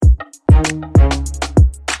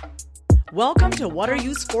Welcome to What Are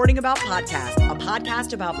You Sporting About podcast, a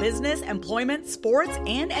podcast about business, employment, sports,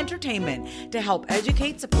 and entertainment to help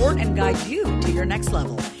educate, support, and guide you to your next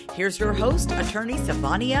level. Here's your host, attorney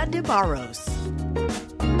Savania de Barros.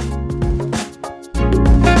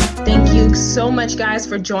 Thank you so much, guys,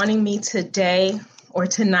 for joining me today, or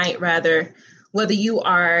tonight rather. Whether you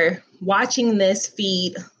are watching this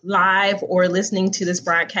feed live or listening to this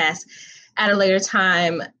broadcast at a later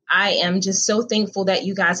time, I am just so thankful that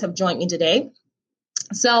you guys have joined me today.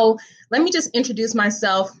 So let me just introduce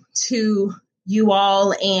myself to you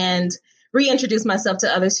all and reintroduce myself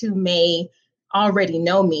to others who may already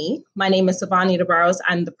know me. My name is Savania de Barros.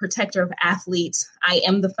 I'm the protector of athletes. I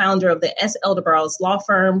am the founder of the S.L. de Barros Law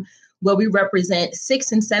Firm, where we represent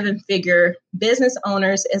 6- and 7-figure business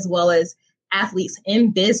owners as well as athletes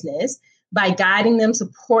in business by guiding them,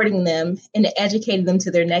 supporting them, and educating them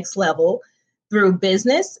to their next level through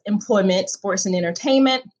business, employment, sports, and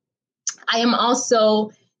entertainment. I am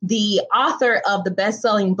also the author of the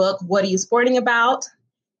best-selling book, What Are You Sporting About?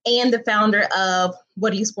 And the founder of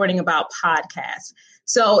What Are You Sporting About podcast.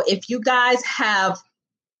 So if you guys have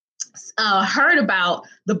heard about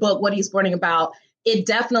the book, What Are You Sporting About? It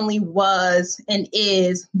definitely was and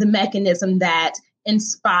is the mechanism that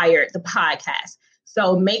inspired the podcast.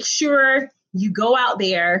 So make sure you go out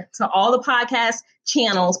there to all the podcast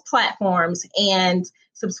channels, platforms, and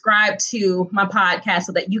subscribe to my podcast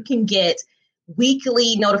so that you can get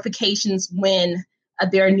weekly notifications when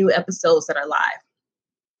there are new episodes that are live.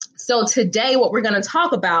 So today, what we're going to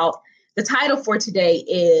talk about, the title for today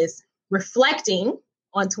is Reflecting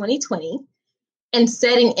on 2020 and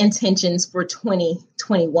Setting Intentions for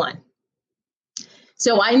 2021.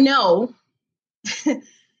 So I know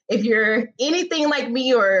if you're anything like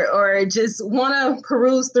me or just want to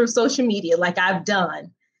peruse through social media like I've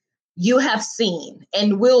done, you have seen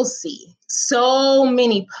and will see so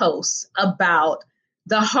many posts about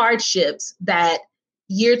the hardships that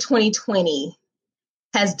year 2020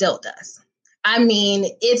 has dealt us. I mean,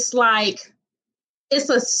 it's like it's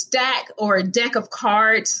a stack or a deck of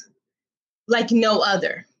cards like no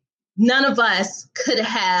other. None of us could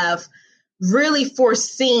have really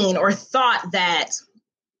foreseen or thought that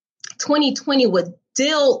 2020 would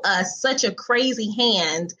deal us such a crazy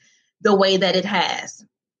hand the way that it has,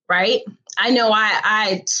 right? I know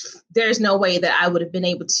there's no way that I would have been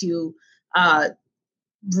able to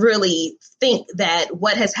really think that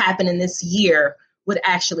what has happened in this year would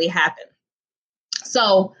actually happen.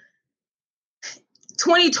 So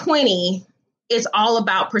 2020 is all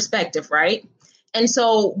about perspective, right? And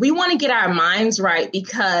so we want to get our minds right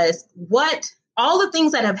because all the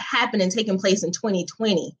things that have happened and taken place in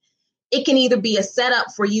 2020, it can either be a setup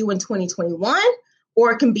for you in 2021,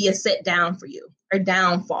 or it can be a set down for you or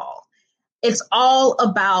downfall. It's all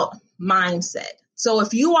about mindset. So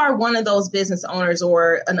if you are one of those business owners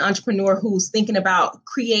or an entrepreneur who's thinking about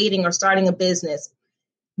creating or starting a business,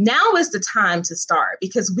 now is the time to start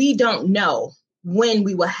because we don't know when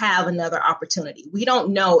we will have another opportunity. We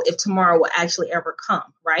don't know if tomorrow will actually ever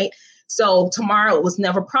come, right? So tomorrow was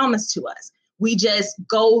never promised to us. We just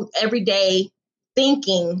go every day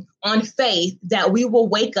thinking on faith that we will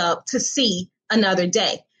wake up to see another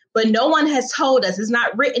day. But no one has told us, it's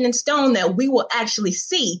not written in stone that we will actually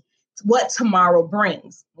see what tomorrow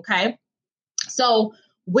brings, okay? So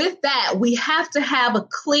with that, we have to have a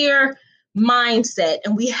clear mindset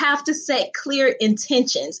and we have to set clear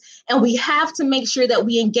intentions and we have to make sure that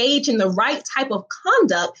we engage in the right type of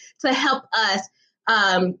conduct to help us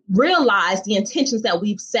realize the intentions that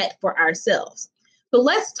we've set for ourselves. So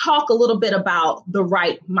let's talk a little bit about the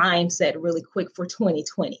right mindset really quick for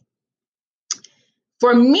 2020.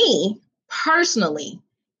 For me, personally,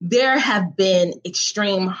 there have been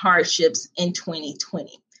extreme hardships in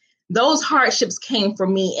 2020. Those hardships came for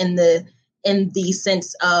me in the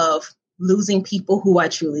sense of losing people who I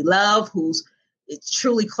truly love, who's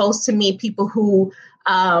truly close to me, people who,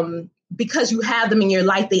 because you have them in your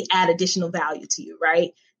life, they add additional value to you,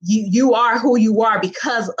 right? You are who you are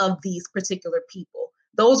because of these particular people.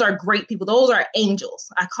 Those are great people. Those are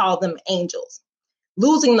angels. I call them angels.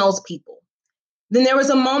 Losing those people. Then there was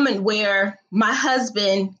a moment where my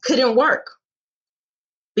husband couldn't work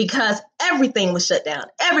because everything was shut down.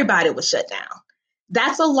 Everybody was shut down.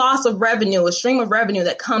 That's a loss of revenue, a stream of revenue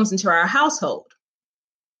that comes into our household.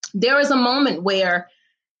 There was a moment where,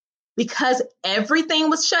 because everything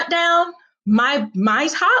was shut down, my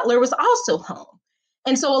toddler was also home.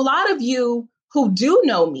 And so a lot of you who do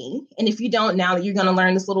know me, and if you don't now, you're going to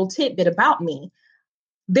learn this little tidbit about me.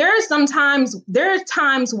 There are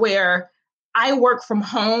times where I work from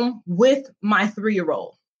home with my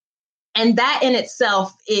 3-year-old. And that in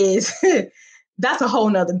itself is, that's a whole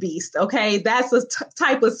nother beast. Okay. That's a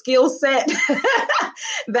type of skill set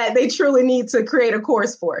that they truly need to create a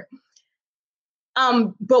course for.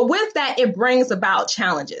 But with that, it brings about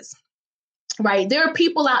challenges, right? There are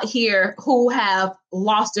people out here who have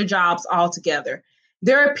lost their jobs altogether.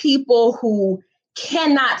 There are people who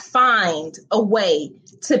cannot find a way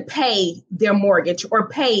to pay their mortgage or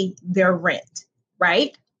pay their rent,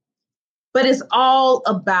 right? But it's all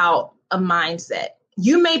about a mindset.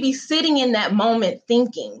 You may be sitting in that moment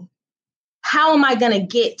thinking, how am I going to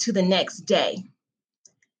get to the next day?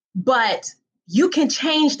 But you can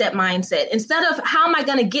change that mindset. Instead of how am I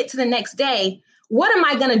going to get to the next day, what am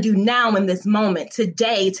I going to do now in this moment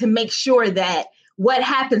today to make sure that what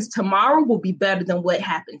happens tomorrow will be better than what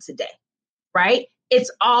happened today, right?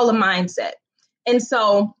 It's all a mindset. And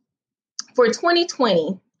so for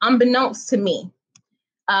 2020, unbeknownst to me,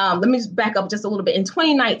 let me just back up just a little bit. In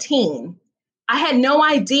 2019, I had no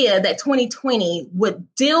idea that 2020 would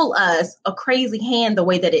deal us a crazy hand the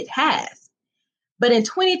way that it has. But in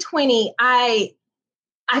 2020, I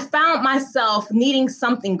found myself needing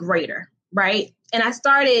something greater, right? And I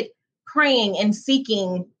started praying and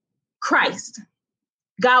seeking Christ.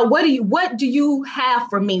 God, what do you have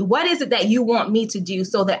for me? What is it that you want me to do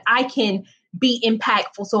so that I can be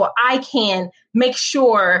impactful, so I can make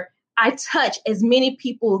sure I touch as many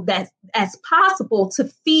people as possible to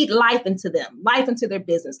feed life into them, life into their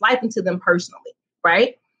business, life into them personally,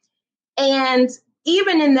 right? And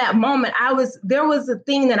even in that moment, there was a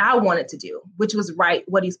thing that I wanted to do, which was write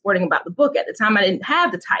What He's Sporting About the book. At the time, I didn't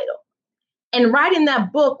have the title. And writing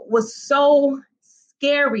that book was so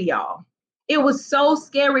scary, y'all. It was so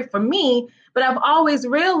scary for me, but I've always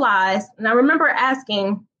realized, and I remember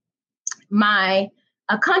asking my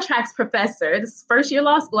contracts professor, this first year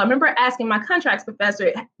law school, I remember asking my contracts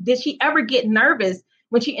professor, did she ever get nervous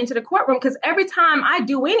when she entered the courtroom? Because every time I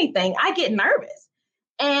do anything, I get nervous.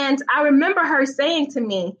 And I remember her saying to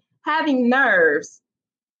me, having nerves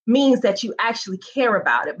means that you actually care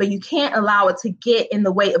about it, but you can't allow it to get in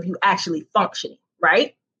the way of you actually functioning,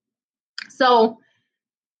 right? So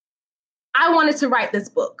I wanted to write this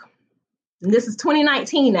book. And this is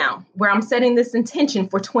 2019 now, where I'm setting this intention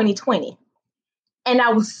for 2020. And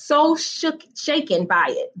I was so shaken by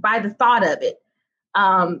it, by the thought of it,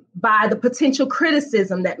 by the potential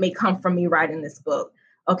criticism that may come from me writing this book.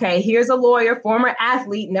 Okay, here's a lawyer, former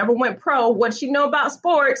athlete, never went pro. What does she know about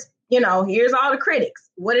sports? Here's all the critics.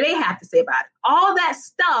 What do they have to say about it? All that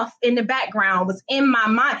stuff in the background was in my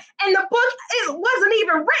mind. And the book, it wasn't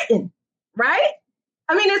even written, right?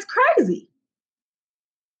 I mean, it's crazy.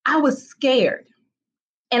 I was scared.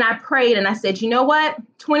 And I prayed and I said, you know what?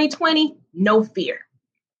 2020, no fear.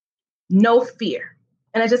 No fear.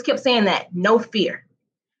 And I just kept saying that, no fear.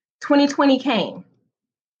 2020 came.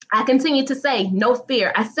 I continued to say, no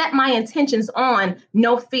fear. I set my intentions on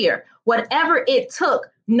no fear. Whatever it took,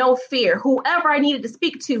 no fear. Whoever I needed to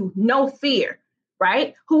speak to, no fear,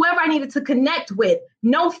 right? Whoever I needed to connect with,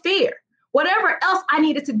 no fear. Whatever else I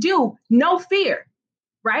needed to do, no fear,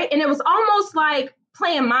 right? And it was almost like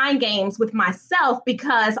playing mind games with myself,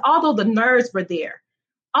 because although the nerves were there,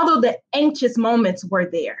 although the anxious moments were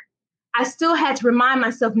there, I still had to remind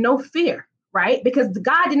myself, no fear, right? Because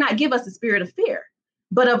God did not give us a spirit of fear,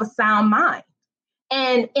 but of a sound mind.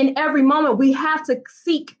 And in every moment, we have to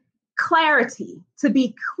seek clarity, to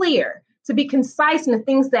be clear, to be concise in the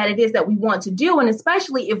things that it is that we want to do. And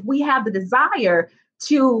especially if we have the desire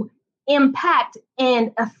to impact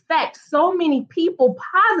and affect so many people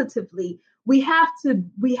positively, we have to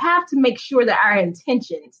make sure that our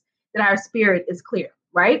intentions, that our spirit is clear,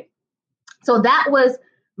 right? So that was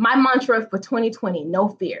my mantra for 2020, no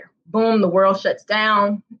fear. Boom, the world shuts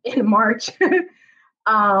down in March.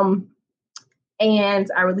 And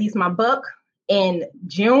I released my book in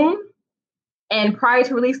June. And prior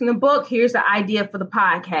to releasing the book, here's the idea for the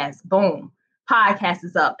podcast. Boom, podcast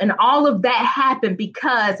is up. And all of that happened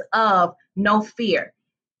because of no fear.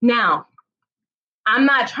 Now, I'm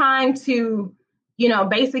not trying to,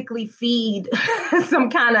 basically feed some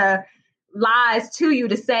kind of lies to you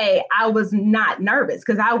to say I was not nervous,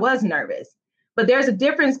 because I was nervous. But there's a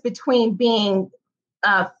difference between being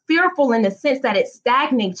fearful in the sense that it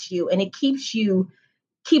stagnates you and it keeps you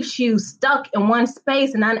stuck in one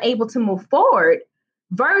space and unable to move forward,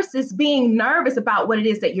 versus being nervous about what it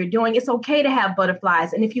is that you're doing. It's okay to have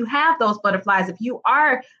butterflies. And if you have those butterflies, if you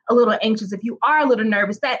are a little anxious, if you are a little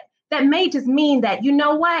nervous, that may just mean that, you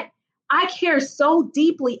know what? I care so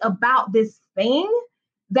deeply about this thing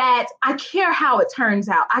that I care how it turns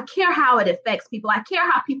out. I care how it affects people. I care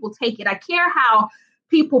how people take it. I care how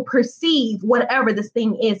people perceive whatever this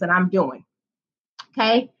thing is that I'm doing.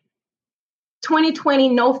 Okay. 2020,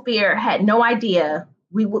 no fear, had no idea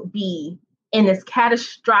we would be in this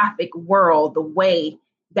catastrophic world the way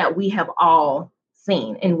that we have all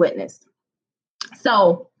seen and witnessed.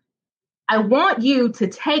 So I want you to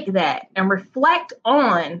take that and reflect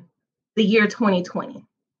on the year 2020.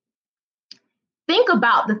 Think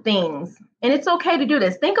about the things, and it's okay to do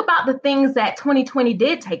this. Think about the things that 2020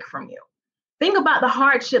 did take from you. Think about the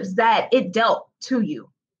hardships that it dealt to you.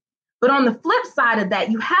 But on the flip side of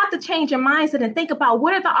that, you have to change your mindset and think about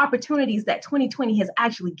what are the opportunities that 2020 has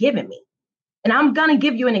actually given me. And I'm going to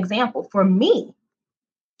give you an example. For me,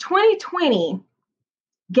 2020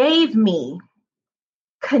 gave me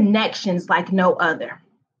connections like no other.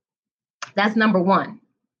 That's number one.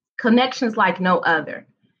 Connections like no other.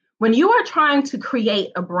 When you are trying to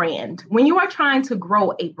create a brand, when you are trying to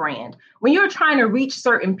grow a brand, when you're trying to reach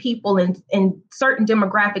certain people in certain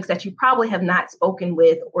demographics that you probably have not spoken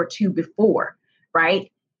with or to before,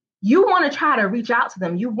 right? You want to try to reach out to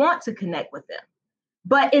them. You want to connect with them.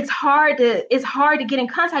 But it's hard to get in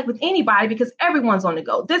contact with anybody because everyone's on the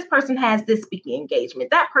go. This person has this speaking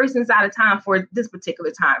engagement. That person's out of time for this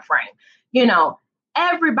particular time frame.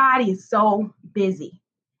 Everybody is so busy.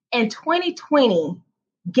 And 2020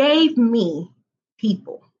 gave me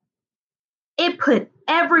people. It put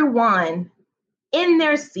everyone in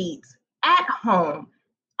their seats, at home,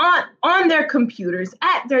 on their computers,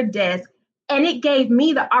 at their desk, and it gave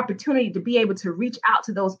me the opportunity to be able to reach out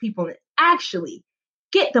to those people and actually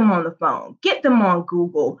get them on the phone, get them on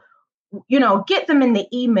Google, get them in the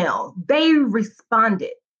email. They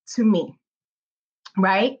responded to me,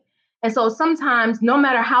 right? And so sometimes, no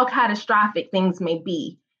matter how catastrophic things may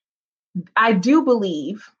be, I do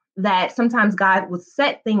believe that sometimes God will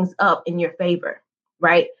set things up in your favor,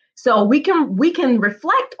 right? So we can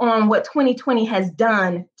reflect on what 2020 has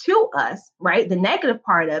done to us, right? The negative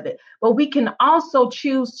part of it, but we can also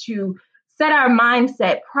choose to set our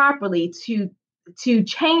mindset properly to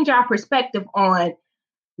change our perspective on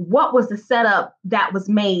what was the setup that was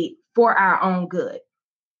made for our own good.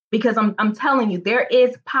 Because I'm telling you, there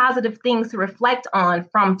is positive things to reflect on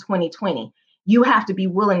from 2020. You have to be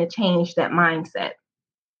willing to change that mindset.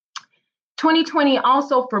 2020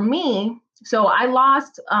 also for me, so I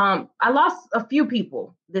lost a few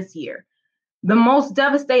people this year. The most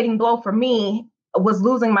devastating blow for me was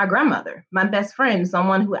losing my grandmother, my best friend,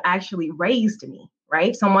 someone who actually raised me,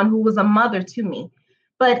 right? Someone who was a mother to me.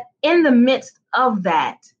 But in the midst of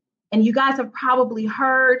that, and you guys have probably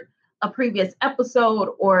heard a previous episode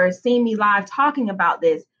or seen me live talking about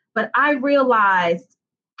this, but I realized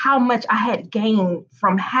how much I had gained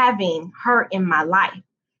from having her in my life.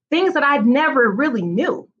 Things that I never really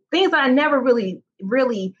knew, things that I never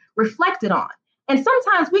really reflected on. And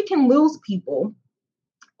sometimes we can lose people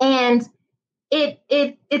and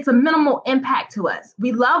it's a minimal impact to us.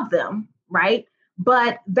 We love them, right?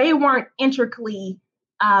 But they weren't intricately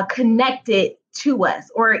connected to us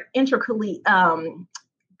or intricately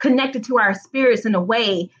connected to our spirits in a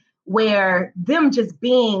way where them just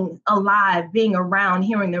being alive, being around,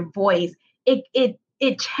 hearing their voice,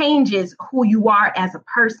 it changes who you are as a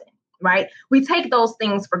person, right? We take those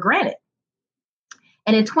things for granted.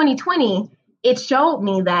 And in 2020, it showed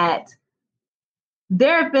me that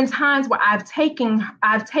there have been times where I've taken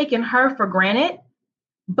her for granted,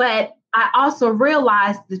 but I also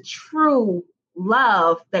realized the true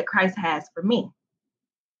love that Christ has for me,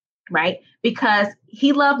 right? Because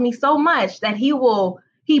he loved me so much that he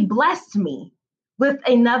blessed me with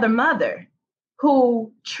another mother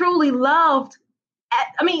who truly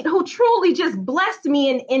who truly just blessed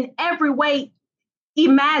me in every way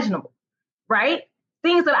imaginable, right?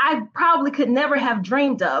 Things that I probably could never have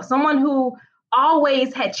dreamed of. Someone who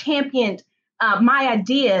always had championed my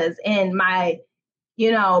ideas and my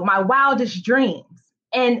wildest dreams.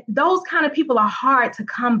 And those kind of people are hard to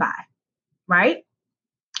come by, right?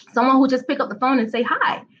 Someone who just pick up the phone and say,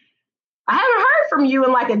 hi, I haven't heard from you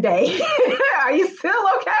in like a day. Are you still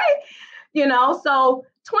okay? So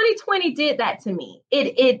 2020 did that to me.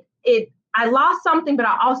 I lost something, but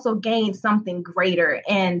I also gained something greater.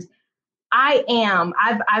 And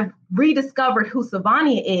I've rediscovered who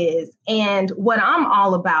Sylvania is and what I'm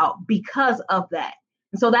all about because of that.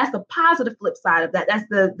 And so that's the positive flip side of that. That's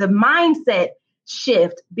the mindset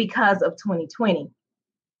shift because of 2020.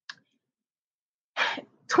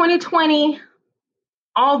 2020,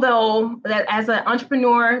 although that as an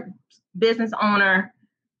entrepreneur, business owner,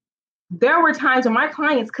 there were times when my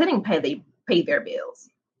clients couldn't pay their bills.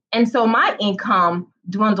 And so my income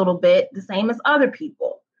dwindled a bit, the same as other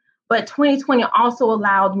people. But 2020 also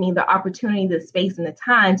allowed me the opportunity, the space, and the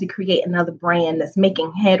time to create another brand that's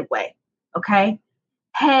making headway. Okay?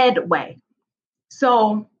 Headway.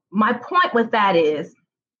 So my point with that is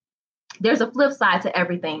there's a flip side to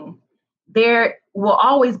everything. There will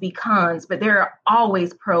always be cons, but there are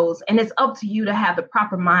always pros. And it's up to you to have the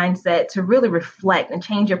proper mindset to really reflect and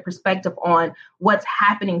change your perspective on what's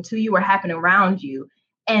happening to you or happening around you.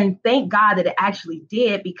 And thank God that it actually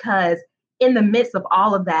did, because in the midst of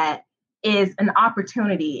all of that is an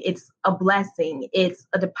opportunity. It's a blessing. It's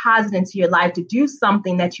a deposit into your life to do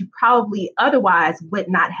something that you probably otherwise would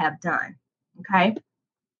not have done. Okay.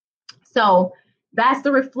 So that's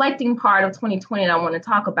the reflecting part of 2020 that I want to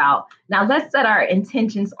talk about. Now, let's set our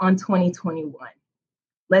intentions on 2021.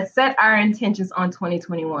 Let's set our intentions on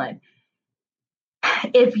 2021.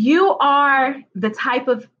 If you are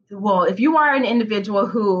if you are an individual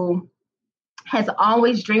who has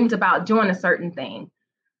always dreamed about doing a certain thing,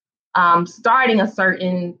 starting a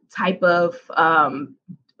certain type of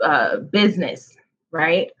business,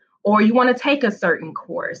 right? Or you want to take a certain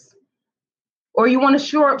course, or you want to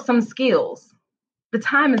shore up some skills, the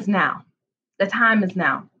time is now. The time is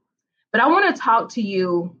now. But I want to talk to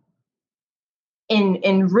you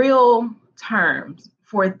in real terms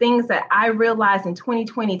for things that I realized in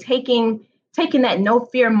 2020, taking that no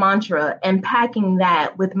fear mantra and packing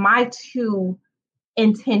that with my two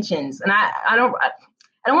intentions. And I don't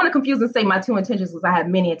want to confuse and say my two intentions because I have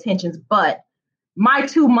many intentions, but my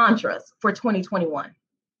two mantras for 2021.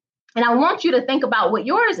 And I want you to think about what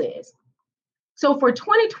yours is. So for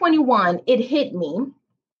 2021, it hit me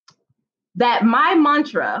that my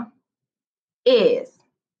mantra is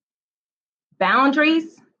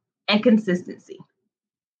boundaries and consistency.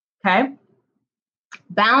 Okay?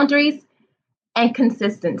 Boundaries and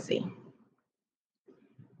consistency.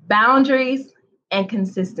 Boundaries and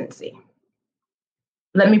consistency.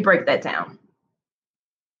 Let me break that down.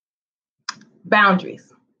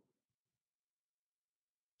 Boundaries.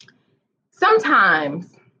 Sometimes,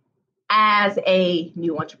 as a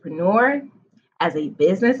new entrepreneur, as a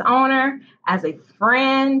business owner, as a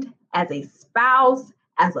friend, as a spouse,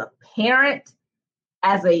 as a parent,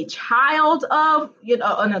 as a child of,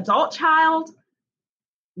 an adult child,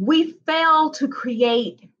 we fail to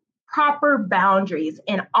create proper boundaries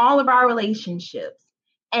in all of our relationships.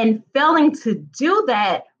 And failing to do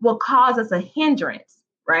that will cause us a hindrance,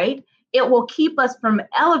 right? It will keep us from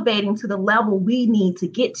elevating to the level we need to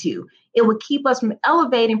get to. It will keep us from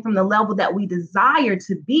elevating from the level that we desire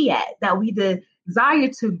to be at, that we desire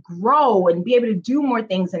to grow and be able to do more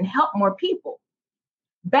things and help more people.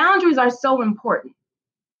 Boundaries are so important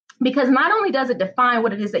because not only does it define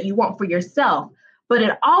what it is that you want for yourself, but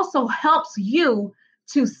it also helps you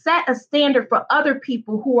to set a standard for other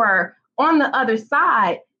people who are on the other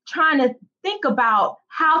side trying to think about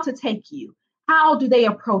how to take you. How do they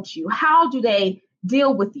approach you? How do they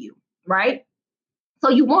deal with you, right? So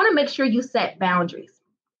you want to make sure you set boundaries.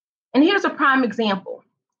 And here's a prime example.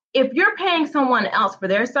 If you're paying someone else for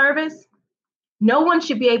their service, no one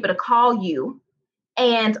should be able to call you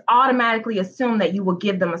and automatically assume that you will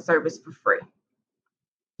give them a service for free.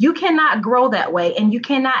 You cannot grow that way, and you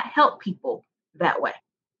cannot help people that way.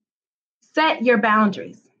 Set your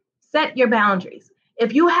boundaries. Set your boundaries.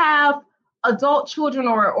 If you have adult children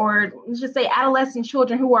or let's just say adolescent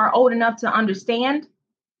children who are old enough to understand,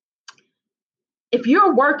 if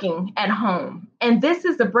you're working at home and this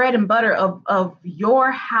is the bread and butter of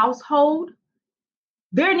your household,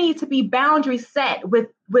 there needs to be boundaries set with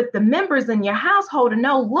the members in your household to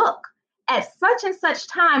know, look, at such and such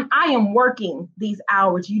time, I am working these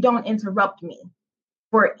hours. You don't interrupt me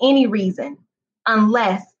for any reason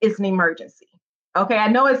unless it's an emergency. Okay, I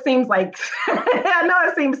know it seems like, I know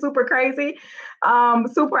it seems super crazy,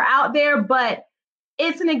 super out there, but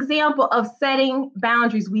it's an example of setting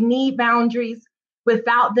boundaries. We need boundaries.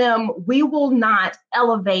 Without them, we will not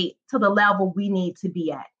elevate to the level we need to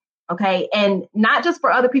be at. Okay, and not just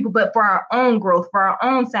for other people, but for our own growth, for our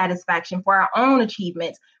own satisfaction, for our own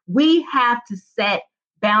achievements. We have to set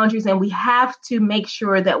boundaries and we have to make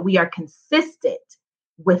sure that we are consistent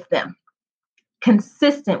with them.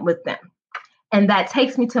 Consistent with them. And that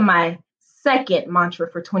takes me to my second mantra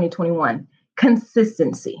for 2021,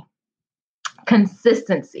 consistency.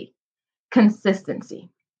 Consistency. Consistency.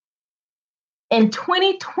 In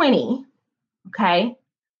 2020, okay,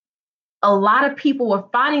 a lot of people were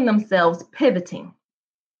finding themselves pivoting.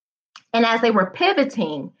 And as they were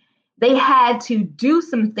pivoting, they had to do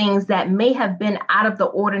some things that may have been out of the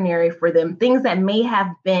ordinary for them, things that may have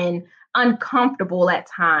been uncomfortable at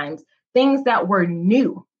times, things that were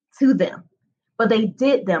new to them. But they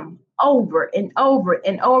did them over and over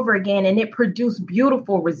and over again, and it produced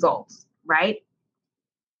beautiful results, right?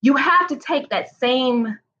 You have to take that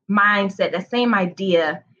same mindset, that same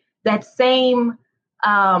idea, that same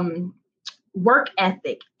work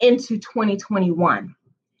ethic into 2021.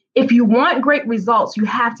 If you want great results, you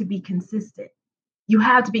have to be consistent. You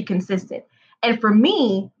have to be consistent. And for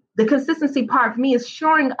me, the consistency part for me is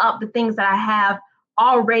shoring up the things that I have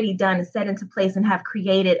already done and set into place and have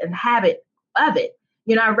created a habit of it.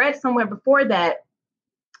 You know, I read somewhere before that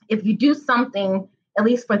if you do something at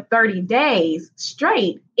least for 30 days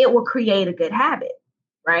straight, it will create a good habit,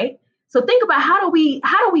 right? So think about how do we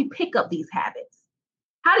pick up these habits?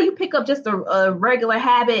 How do you pick up just a regular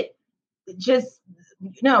habit? Just,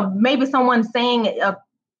 maybe someone saying a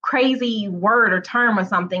crazy word or term or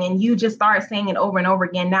something, and you just start saying it over and over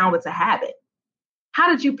again. Now it's a habit. How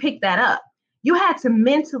did you pick that up? You had to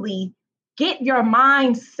mentally get your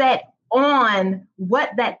mind set on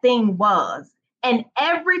what that thing was. And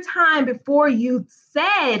every time before you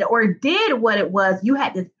said or did what it was, you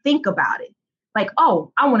had to think about it. Like,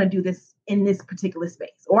 oh, I want to do this in this particular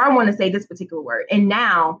space, or I want to say this particular word. And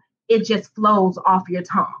now it just flows off your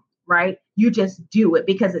tongue, right? You just do it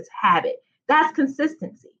because it's habit. That's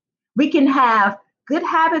consistency. We can have good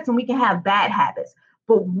habits and we can have bad habits.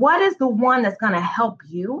 But what is the one that's going to help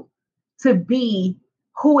you to be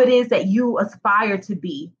who it is that you aspire to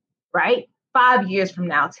be, right? 5 years from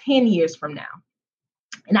now, 10 years from now.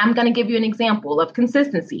 And I'm going to give you an example of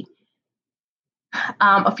consistency.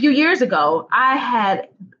 A few years ago, I had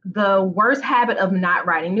the worst habit of not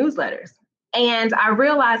writing newsletters. And I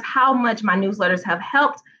realized how much my newsletters have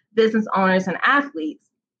helped business owners and athletes.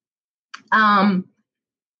 And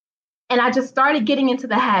I just started getting into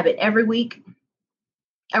the habit. Every week,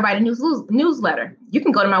 I write a newsletter. You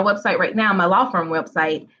can go to my website right now, my law firm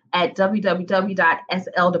website at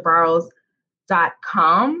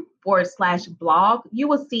www.sldebarros.com/blog. You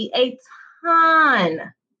will see a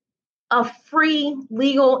ton of free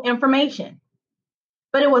legal information.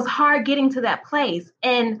 But it was hard getting to that place.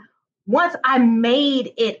 And once I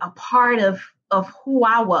made it a part of who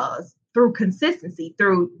I was through consistency,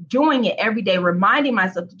 through doing it every day, reminding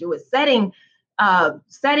myself to do it, setting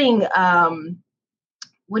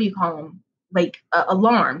what do you call them? Like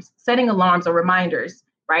alarms, setting alarms or reminders,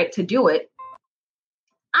 right? To do it.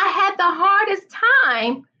 I had the hardest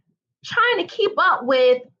time trying to keep up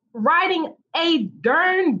with writing a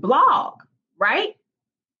darn blog, right?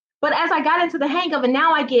 But as I got into the hang of it,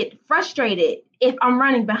 now I get frustrated if I'm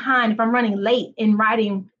running behind, if I'm running late in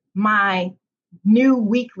writing my new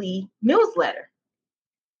weekly newsletter.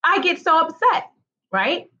 I get so upset,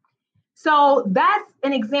 right? So that's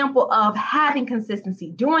an example of having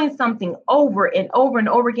consistency, doing something over and over and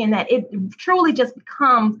over again, that it truly just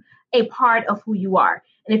becomes a part of who you are.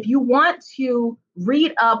 And if you want to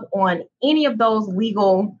read up on any of those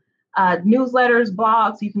legal newsletters,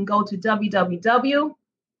 blogs, you can go to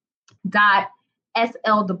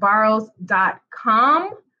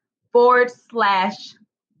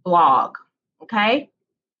www.sldebarros.com/blog. Okay?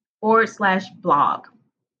 /blog.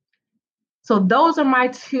 So those are my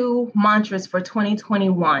two mantras for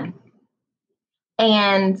 2021.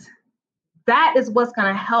 And that is what's going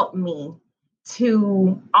to help me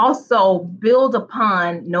to also build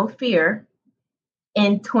upon no fear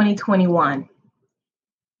in 2021.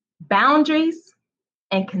 Boundaries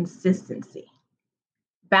and consistency.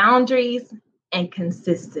 Boundaries and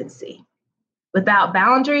consistency. Without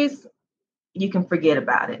boundaries, you can forget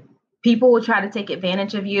about it. People will try to take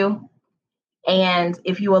advantage of you. And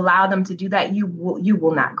if you allow them to do that, you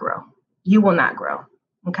will not grow. You will not grow.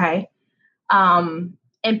 Okay. And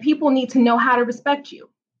people need to know how to respect you.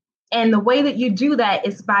 And the way that you do that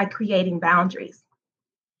is by creating boundaries.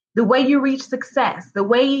 The way you reach success, the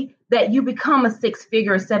way that you become a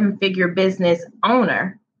 6-figure, 7-figure business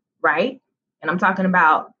owner, right? And I'm talking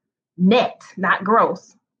about net, not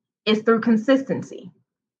gross, is through consistency.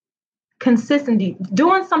 Consistency,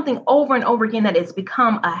 doing something over and over again that it's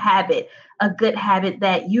become a habit, a good habit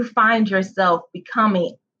that you find yourself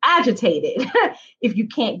becoming agitated if you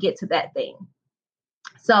can't get to that thing.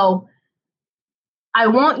 So I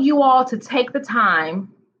want you all to take the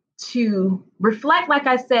time to reflect, like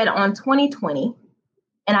I said, on 2020.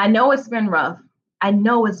 And I know it's been rough.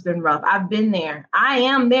 I've been there. I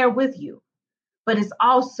am there with you. But it's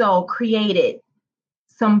also created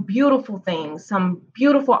some beautiful things, some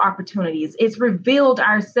beautiful opportunities. It's revealed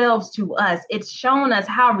ourselves to us. It's shown us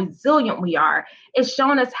how resilient we are. It's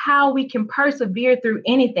shown us how we can persevere through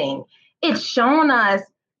anything. It's shown us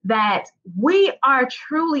that we are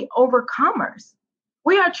truly overcomers.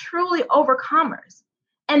 We are truly overcomers.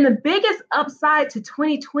 And the biggest upside to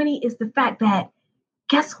 2020 is the fact that,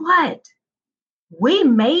 guess what? We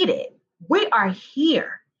made it. We are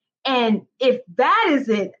here. And if that is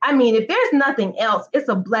it, I mean, if there's nothing else, it's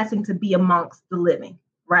a blessing to be amongst the living,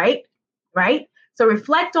 right? Right? So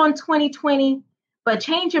reflect on 2020, but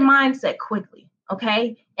change your mindset quickly,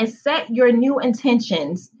 okay? And set your new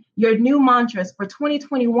intentions, your new mantras for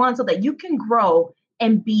 2021 so that you can grow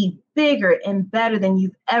and be bigger and better than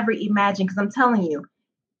you've ever imagined. Because I'm telling you,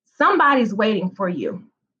 somebody's waiting for you.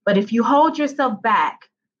 But if you hold yourself back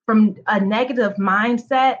from a negative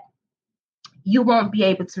mindset, you won't be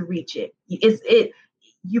able to reach it.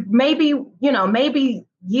 You maybe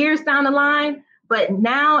years down the line, but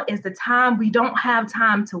now is the time. We don't have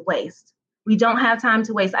time to waste. We don't have time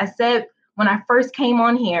to waste. I said when I first came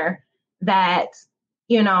on here that,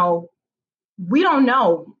 we don't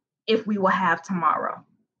know if we will have tomorrow.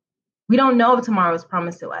 We don't know if tomorrow is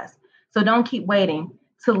promised to us. So don't keep waiting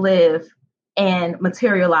to live and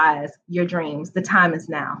materialize your dreams. The time is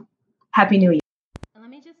now. Happy New Year. Let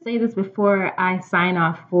me just say this before I sign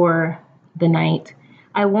off for the night.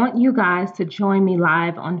 I want you guys to join me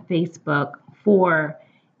live on Facebook for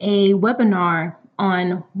a webinar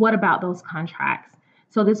on what about those contracts.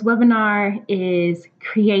 So this webinar is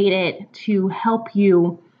created to help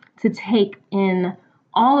you to take in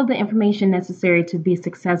all of the information necessary to be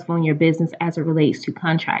successful in your business as it relates to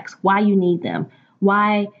contracts, why you need them,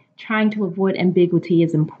 why trying to avoid ambiguity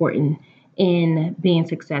is important in being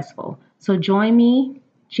successful. So join me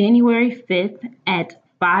January 5th at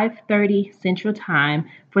 5:30 Central Time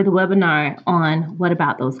for the webinar on what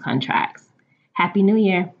about those contracts. Happy New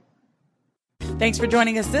Year. Thanks for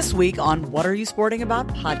joining us this week on What Are You Sporting About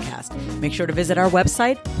podcast. Make sure to visit our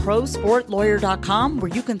website, prosportlawyer.com, where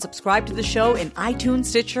you can subscribe to the show in iTunes,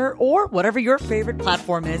 Stitcher, or whatever your favorite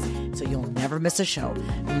platform is, so you'll never miss a show.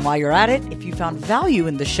 And while you're at it, if you found value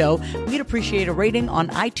in the show, we'd appreciate a rating on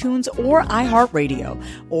iTunes or iHeartRadio.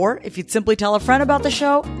 Or if you'd simply tell a friend about the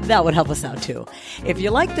show, that would help us out too. If you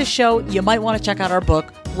like the show, you might want to check out our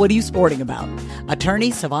book, What Are You Sporting About?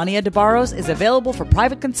 Attorney Savania DeBarros is available for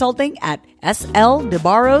private consulting at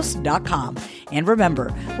sldebarros.com. And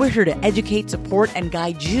remember, we're here to educate, support, and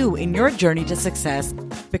guide you in your journey to success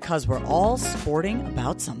because we're all sporting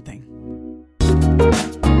about something.